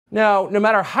Now, no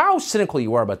matter how cynical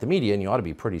you are about the media, and you ought to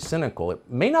be pretty cynical, it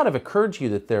may not have occurred to you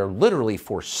that they're literally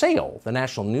for sale. The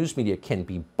national news media can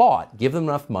be bought. Give them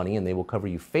enough money and they will cover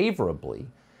you favorably.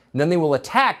 And then they will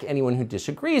attack anyone who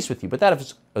disagrees with you. But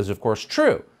that is of course,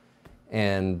 true.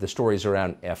 And the stories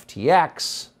around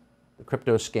FTX, the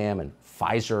crypto scam, and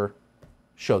Pfizer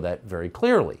show that very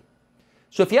clearly.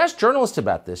 So if you ask journalists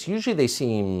about this, usually they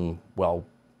seem, well,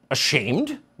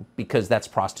 ashamed, because that's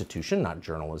prostitution, not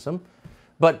journalism.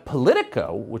 But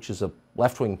Politico, which is a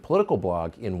left-wing political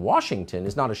blog in Washington,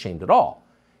 is not ashamed at all.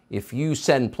 If you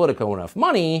send Politico enough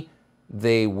money,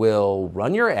 they will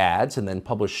run your ads and then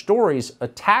publish stories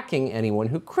attacking anyone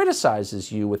who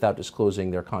criticizes you without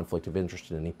disclosing their conflict of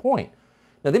interest at any point.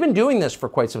 Now, they've been doing this for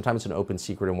quite some time. It's an open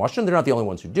secret in Washington. They're not the only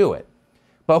ones who do it.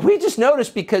 But we just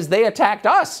noticed because they attacked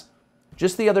us.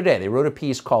 Just the other day, they wrote a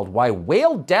piece called "Why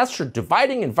Whale Deaths Are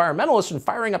Dividing Environmentalists and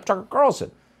Firing Up Tucker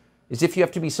Carlson." As if you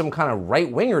have to be some kind of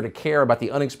right-winger to care about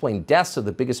the unexplained deaths of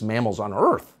the biggest mammals on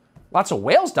Earth. Lots of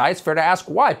whales die, it's fair to ask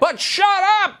why. But shut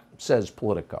up, says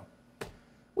Politico.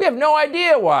 We have no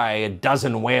idea why a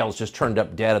dozen whales just turned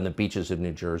up dead on the beaches of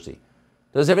New Jersey.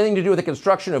 Does it have anything to do with the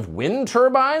construction of wind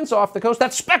turbines off the coast?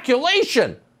 That's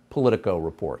speculation, Politico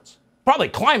reports. Probably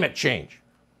climate change.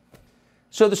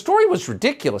 So the story was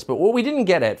ridiculous, but what we didn't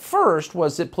get at first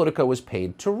was that Politico was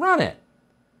paid to run it.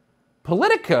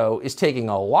 Politico is taking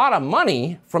a lot of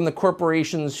money from the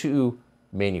corporations who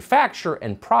manufacture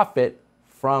and profit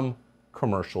from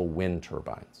commercial wind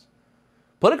turbines.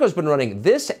 Politico's been running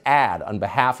this ad on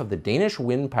behalf of the Danish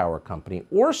wind power company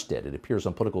Ørsted. It appears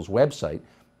on Politico's website.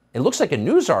 It looks like a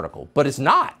news article, but it's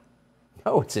not.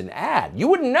 No, it's an ad. You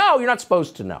wouldn't know. You're not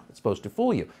supposed to know. It's supposed to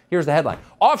fool you. Here's the headline.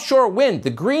 Offshore wind, the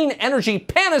green energy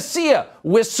panacea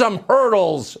with some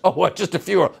hurdles. Oh, what? Just a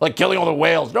few, like killing all the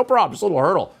whales. No problem, just a little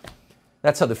hurdle.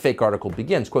 That's how the fake article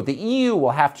begins. Quote, the EU will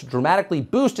have to dramatically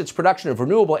boost its production of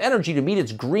renewable energy to meet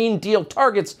its Green Deal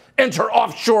targets. Enter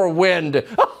offshore wind.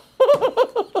 That's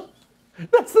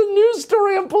the news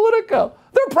story on Politico.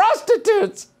 They're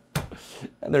prostitutes.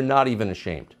 And they're not even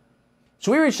ashamed.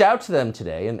 So we reached out to them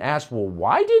today and asked, well,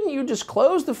 why didn't you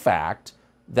disclose the fact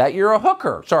that you're a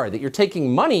hooker? Sorry, that you're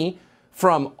taking money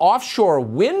from offshore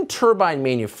wind turbine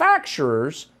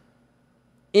manufacturers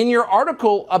in your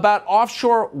article about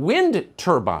offshore wind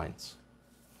turbines?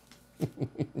 They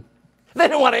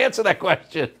didn't want to answer that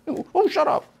question. Oh, shut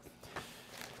up.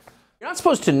 You're not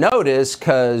supposed to notice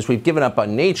because we've given up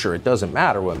on nature. It doesn't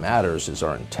matter. What matters is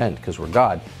our intent because we're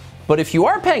God. But if you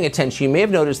are paying attention, you may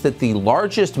have noticed that the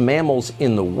largest mammals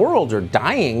in the world are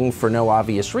dying for no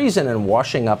obvious reason and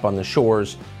washing up on the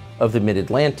shores of the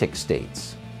mid-Atlantic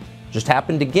states. Just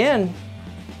happened again.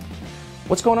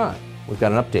 What's going on? We've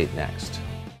got an update next.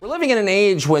 We're living in an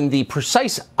age when the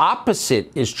precise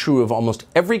opposite is true of almost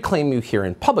every claim you hear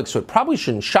in public, so it probably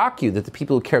shouldn't shock you that the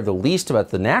people who care the least about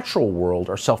the natural world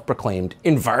are self-proclaimed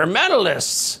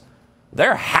environmentalists.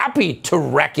 They're happy to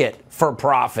wreck it for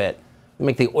profit. They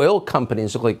make the oil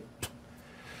companies look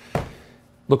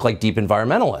like deep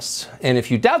environmentalists. And if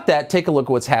you doubt that, take a look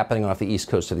at what's happening off the east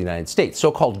coast of the United States.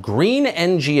 So-called green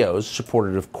NGOs,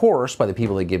 supported, of course, by the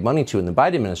people they give money to in the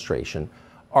Biden administration,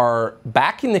 are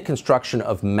backing the construction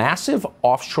of massive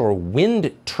offshore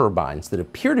wind turbines that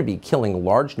appear to be killing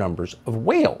large numbers of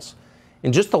whales.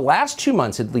 In just the last 2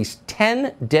 months, at least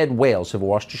 10 dead whales have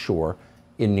washed ashore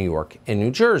in New York and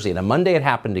New Jersey. And on Monday, it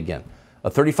happened again.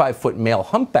 A 35-foot male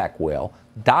humpback whale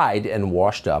died and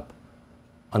washed up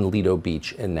on Lido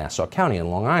Beach in Nassau County in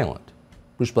Long Island.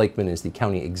 Bruce Blakeman is the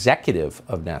county executive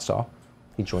of Nassau.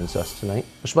 He joins us tonight.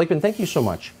 Mr. Blakeman, thank you so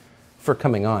much for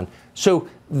coming on. So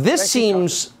this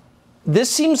seems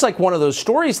like one of those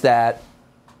stories that,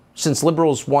 since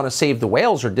liberals want to save the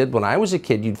whales, or did when I was a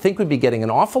kid, you'd think would be getting an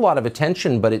awful lot of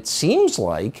attention, but it seems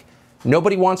like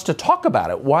nobody wants to talk about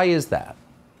it. Why is that?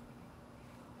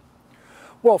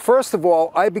 Well, first of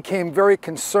all, I became very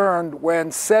concerned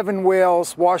when 7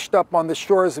 whales washed up on the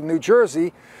shores of New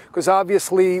Jersey, because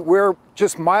obviously we're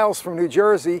just miles from New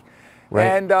Jersey. Right.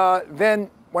 And then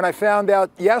when I found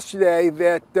out yesterday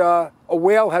that a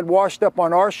whale had washed up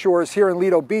on our shores here in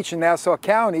Lido Beach in Nassau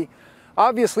County,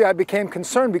 obviously I became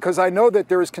concerned because I know that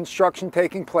there is construction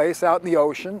taking place out in the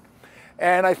ocean.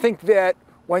 And I think that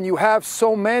when you have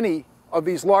so many of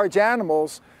these large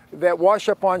animals that wash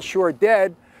up on shore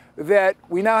dead, that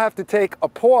we now have to take a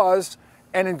pause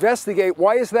and investigate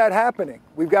why is that happening.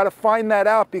 We've got to find that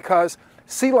out because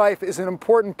sea life is an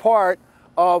important part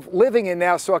of living in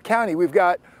Nassau County. We've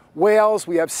got whales,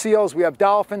 we have seals, we have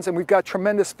dolphins, and we've got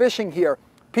tremendous fishing here.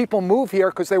 People move here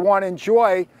because they want to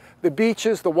enjoy the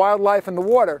beaches, the wildlife, and the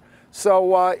water.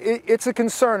 So it's a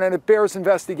concern and it bears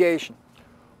investigation.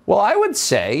 Well, I would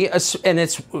say, and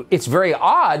it's very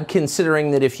odd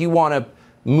considering that if you want to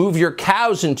move your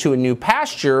cows into a new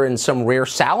pasture and some rare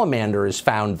salamander is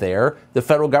found there, the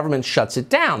federal government shuts it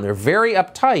down. They're very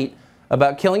uptight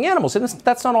about killing animals. And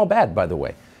that's not all bad, by the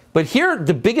way. But here,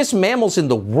 the biggest mammals in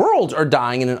the world are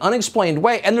dying in an unexplained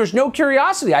way, and there's no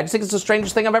curiosity. I just think it's the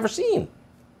strangest thing I've ever seen.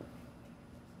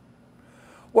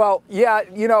 Well, yeah,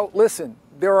 you know, listen,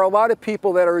 there are a lot of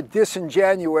people that are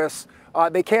disingenuous.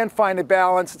 They can't find a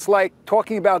balance. It's like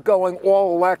talking about going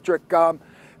all electric.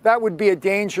 That would be a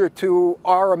danger to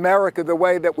our America, the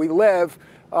way that we live.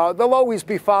 There'll always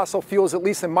be fossil fuels, at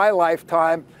least in my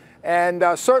lifetime.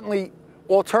 And certainly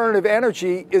alternative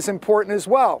energy is important as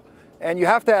well. And you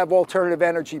have to have alternative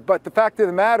energy. But the fact of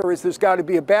the matter is there's got to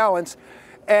be a balance.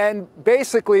 And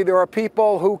basically there are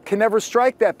people who can never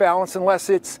strike that balance unless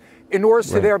it's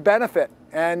inures to their benefit.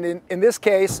 And in this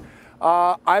case,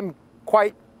 I'm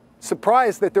quite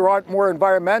surprised that there aren't more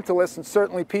environmentalists and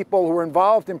certainly people who are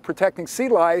involved in protecting sea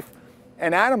life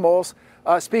and animals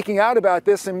speaking out about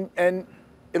this and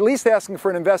at least asking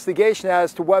for an investigation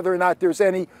as to whether or not there's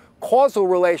any causal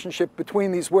relationship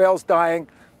between these whales dying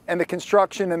and the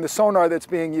construction and the sonar that's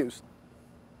being used.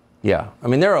 Yeah, I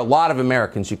mean, there are a lot of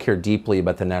Americans who care deeply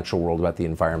about the natural world, about the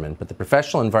environment, but the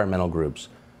professional environmental groups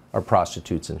are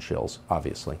prostitutes and shills,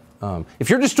 obviously. If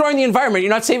you're destroying the environment,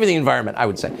 you're not saving the environment, I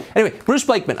would say. Anyway, Bruce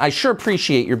Blakeman, I sure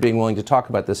appreciate your being willing to talk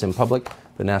about this in public.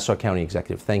 The Nassau County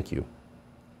Executive, thank you.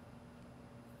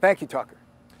 Thank you, Tucker.